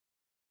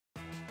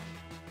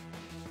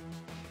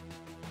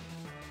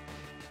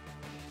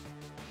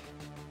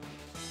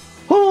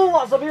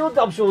What's up, people?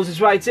 Dobbsyrules is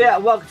right here,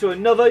 and welcome to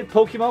another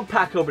Pokemon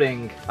pack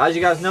opening. As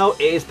you guys know,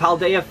 it is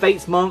Paldean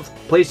Fates month.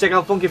 Please check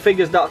out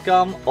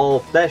funkyfigures.com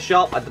or their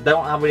shop. I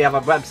don't really have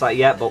a website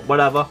yet, but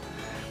whatever.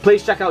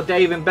 Please check out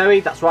Dave and Berry.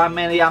 That's where I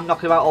mainly am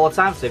knocking about all the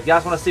time. So if you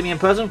guys want to see me in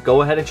person,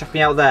 go ahead and check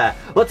me out there.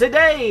 But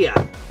today,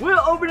 we're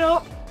opening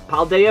up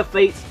Paldean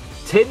Fates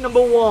tin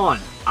number 1,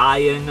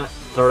 Iron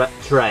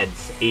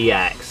Threads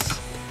EX.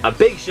 A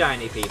big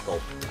shiny,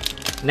 people.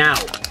 Now,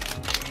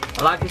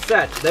 like I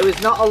said, there is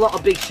not a lot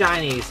of big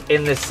shinies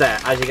in this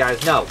set, as you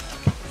guys know.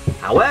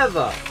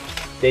 However,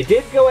 they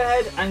did go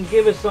ahead and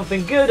give us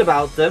something good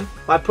about them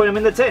by putting them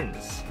in the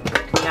tins.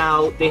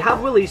 Now, they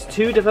have released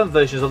 2 different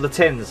versions of the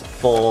tins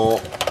for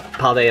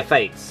Paldean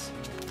Fates.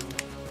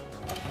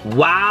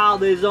 Wow,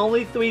 there's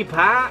only 3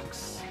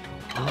 packs?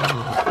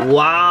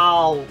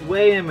 Wow,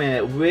 wait a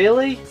minute,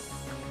 really?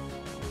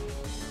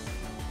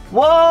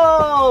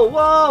 Whoa,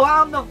 whoa,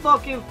 I'm the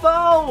fucking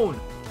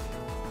phone!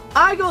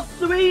 I got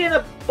 3 in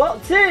a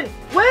tin.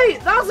 Wait,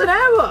 that's an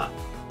error.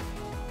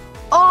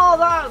 Oh,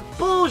 that's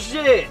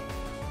bullshit.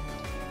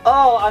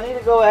 Oh, I need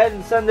to go ahead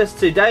and send this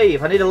to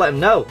Dave. I need to let him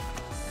know.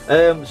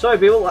 Sorry,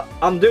 people.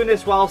 I'm doing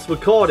this whilst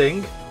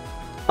recording.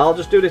 I'll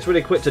just do this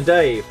really quick to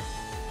Dave.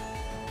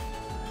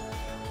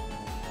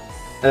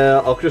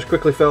 I'll just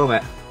quickly film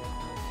it.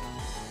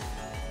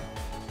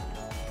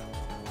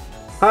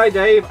 Hi,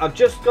 Dave. I've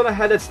just gone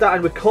ahead and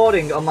started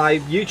recording on my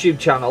YouTube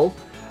channel.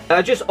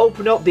 I just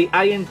opened up the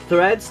Iron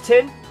Threads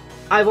tin.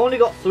 I've only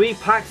got 3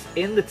 packs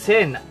in the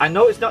tin. I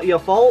know it's not your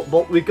fault,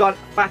 but we've got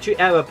factory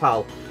error,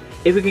 pal.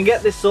 If we can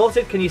get this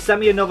sorted, can you send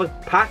me another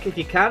pack if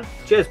you can?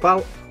 Cheers,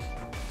 pal.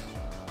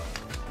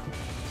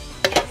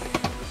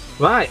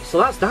 Right, so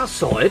that's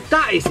sorted.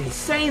 That is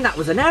insane. That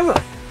was an error.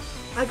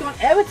 I got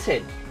an error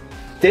tin.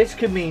 This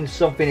could mean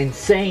something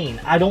insane.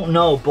 I don't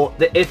know, but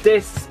if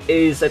this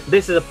is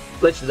literally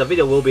the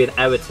video will be an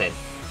error tin.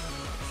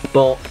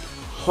 But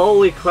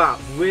holy crap,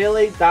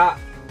 really?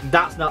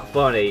 That's not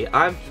funny.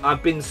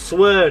 I've been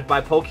swerved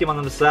by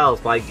Pokemon themselves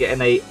by getting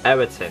a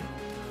error tin.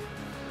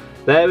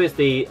 There is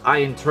the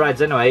Iron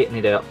Threads anyway. I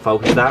need to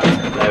focus that.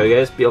 There it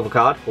is. Beautiful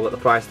card. We'll get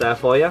the price there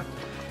for you.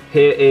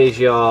 Here is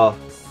your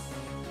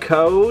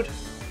code.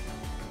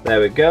 There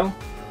we go.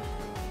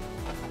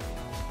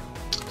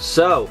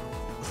 So,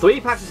 3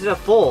 packs instead of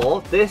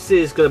 4. This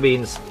is going to be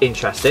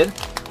interesting.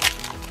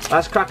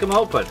 Let's crack them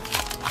open.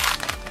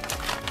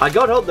 I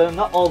God hope they're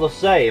not all the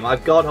same. I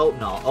God hope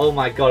not. Oh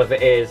my god, if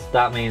it is,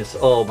 that means,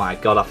 oh my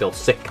god, I feel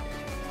sick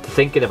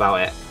thinking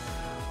about it.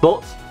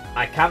 But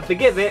I can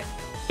forgive it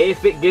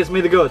if it gives me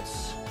the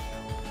goods.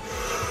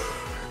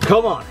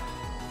 Come on.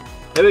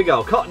 Here we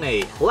go.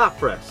 Cottony,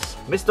 Lapras,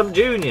 Mr.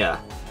 Junior,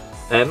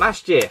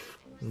 Maschiff,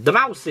 the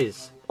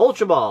Mouses,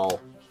 Ultra Ball,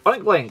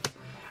 Oinklink,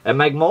 and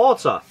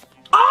Megmortar.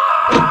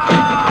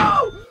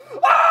 Oh!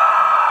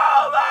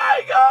 Oh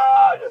my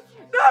god!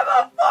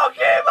 Never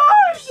fucking mind!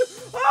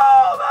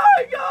 Oh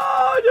my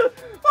god!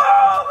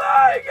 Oh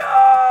my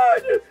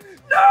god!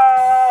 No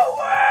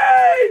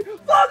way!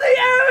 For the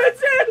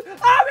Everton!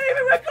 I'm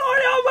even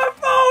recording on my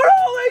phone!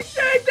 Holy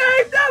shit,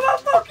 Dave! Never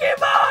fucking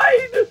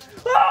mind!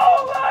 Oh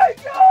my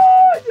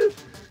god!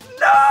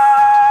 No!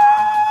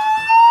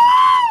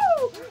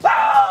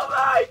 Oh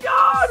my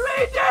god! We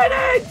did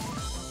it!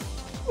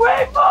 We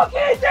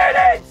fucking did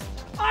it!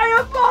 I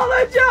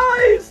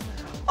apologize!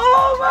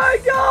 Oh my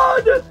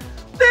god!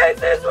 This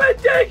is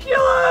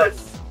ridiculous!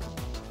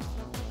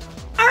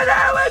 And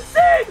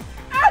Everton!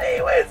 And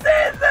he was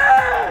in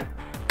there!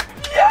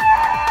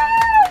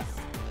 Yes!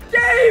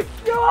 Dave,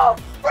 you're a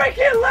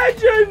freaking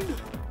legend!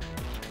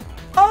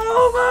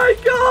 Oh my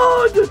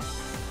god!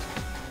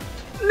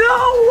 No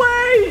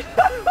way!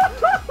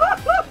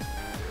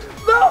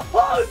 The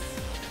hunt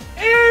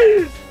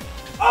is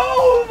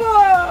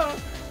over!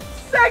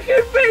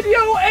 Second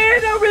video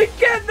in and we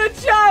get the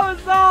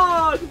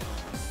Charizard!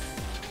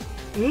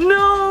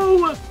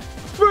 No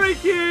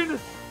freaking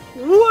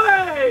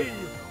way!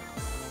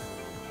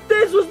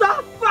 This was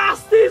the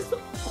fastest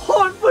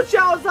hunt for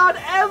Charizard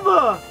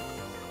ever!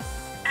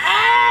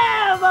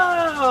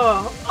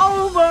 Ever!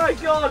 Oh my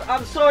god!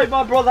 I'm sorry,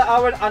 my brother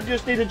Aaron, I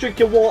just need to drink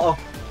your water.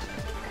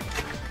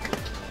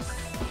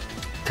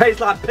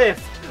 Tastes like piss.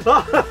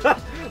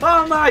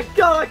 Oh my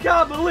god, I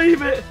can't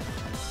believe it!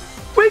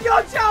 We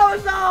got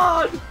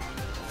Charizard!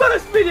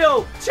 First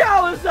video,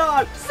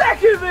 Charizard!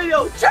 Second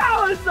video,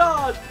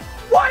 Charizard!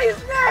 What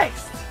is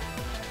next?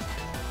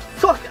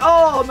 Fuck,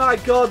 oh my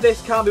god,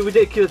 this can't be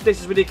ridiculous. This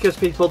is ridiculous,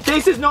 people.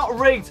 This is not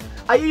rigged.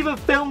 I even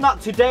filmed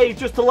that today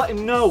just to let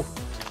him know.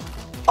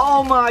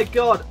 Oh my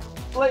god.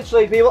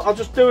 Literally, people, I'll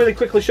just really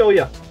quickly show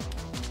you.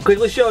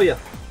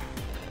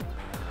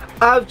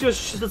 I've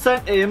just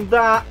sent him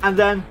that, and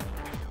then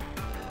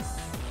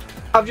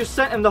I've just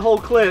sent him the whole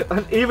clip,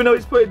 and even though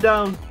he's put it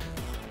down,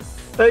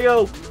 there you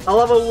go. I'll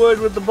have a word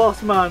with the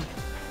boss man,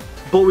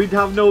 but we'd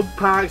have no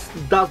packs.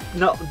 That's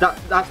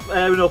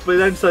fair enough. But it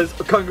then says,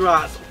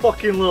 congrats,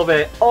 fucking love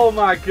it. Oh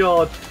my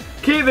god,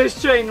 keep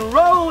this chain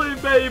rolling,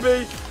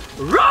 baby,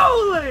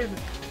 rolling.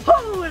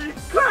 Holy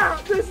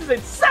crap, this is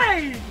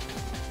insane.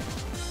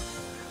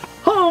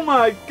 Oh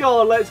my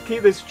god, let's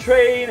keep this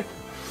train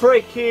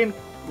freaking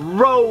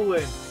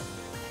rolling.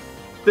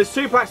 There's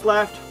 2 packs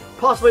left.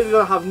 Possibly they're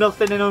going to have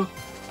nothing in them.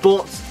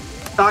 But,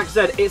 like I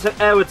said, it's an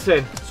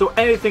Everton. So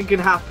anything can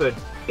happen.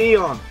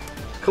 Eon,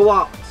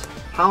 Co-opt,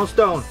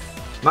 Houndstone,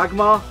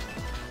 Magmar,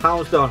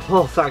 Houndstone.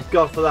 Oh, thank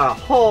God for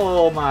that.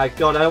 Oh my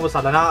god, I almost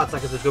had an heart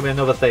attack if there's going to be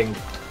another thing.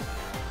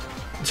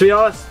 To be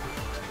honest,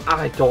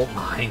 I don't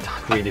mind.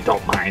 I really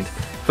don't mind.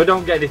 If I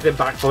don't get anything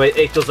back from it,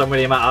 it doesn't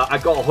really matter. I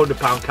got a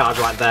 £100 card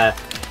right there.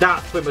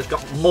 That's pretty much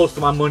got most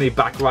of my money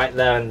back right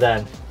there and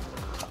then.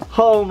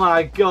 Oh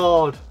my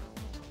god.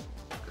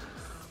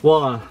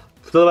 1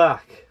 to the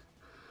back.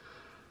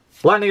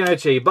 Lightning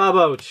Energy,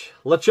 Barboach,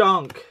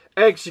 Lechonk,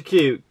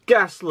 Execute,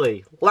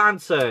 Ghastly,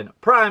 Lantern,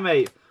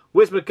 Primate,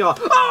 Whispercar.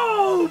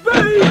 Oh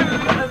baby!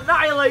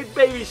 Annihilate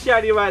Baby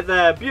Shiny right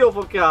there.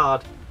 Beautiful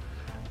card.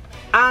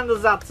 And the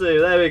Zatu,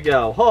 there we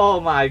go. Oh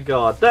my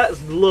god,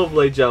 that's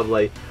lovely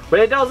jubbly. But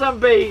it doesn't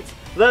beat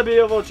the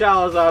beautiful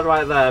Charizard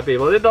right there,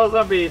 people. It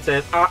doesn't beat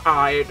it.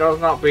 It does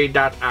not beat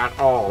that at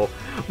all.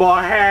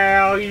 But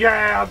hell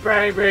yeah,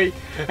 baby!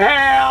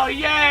 Hell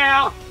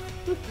yeah!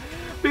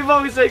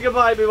 Before we say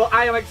goodbye, people,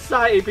 I am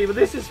excited, people.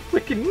 This is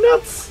freaking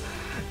nuts.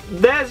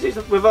 There's these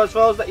reverse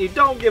rolls that you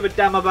don't give a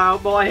damn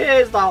about, but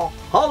here's the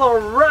holo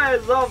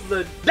rares of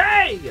the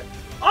day!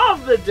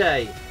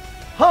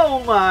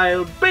 Oh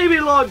my baby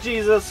Lord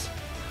Jesus.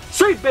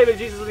 Sweet baby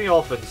Jesus and the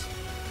orphans.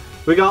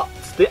 We got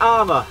the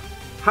Armor,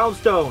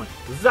 Houndstone,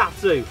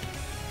 Zatu,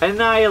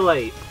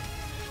 Annihilate,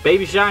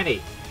 Baby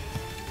Shiny,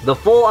 the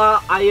Full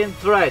Art Iron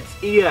Threads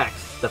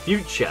EX, the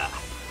Future,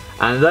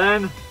 and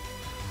then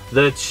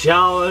the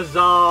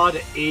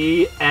Charizard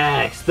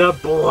EX, the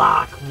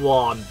black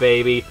one,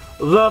 baby,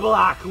 the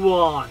black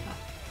one.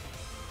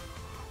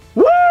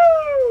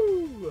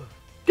 Woo!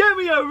 Give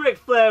me a Ric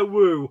Flair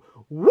woo!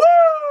 Woo!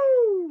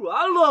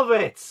 I love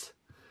it!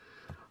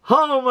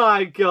 Oh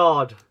my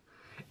god.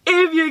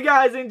 If you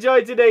guys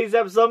enjoyed today's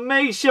episode,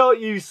 make sure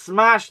you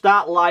smash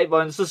that like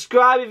button.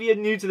 Subscribe if you're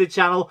new to the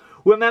channel.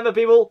 Remember,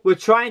 people, we're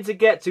trying to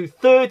get to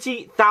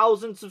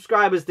 30,000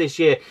 subscribers this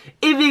year.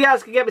 If you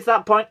guys can get me to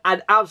that point,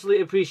 I'd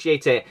absolutely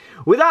appreciate it.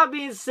 With that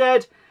being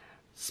said,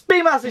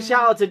 big massive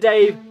shout out to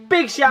Dave.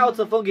 Big shout out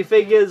to Funky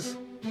Figures.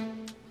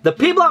 The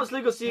people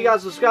absolutely going to see you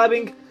guys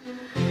subscribing.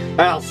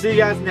 And I'll see you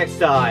guys next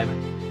time.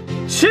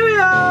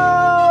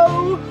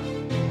 Cheerio!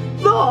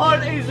 The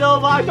hunt is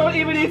over. I don't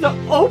even need to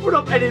open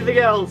up anything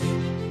else.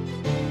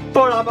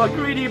 But I'm a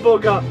greedy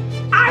bugger.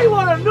 I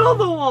want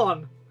another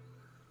one.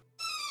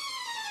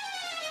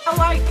 I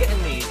like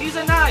getting these. These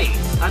are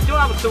nice. I don't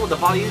have a clue what the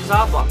values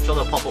are, but I'm sure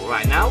they'll pop up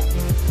right now.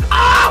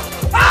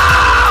 Ah! Ah!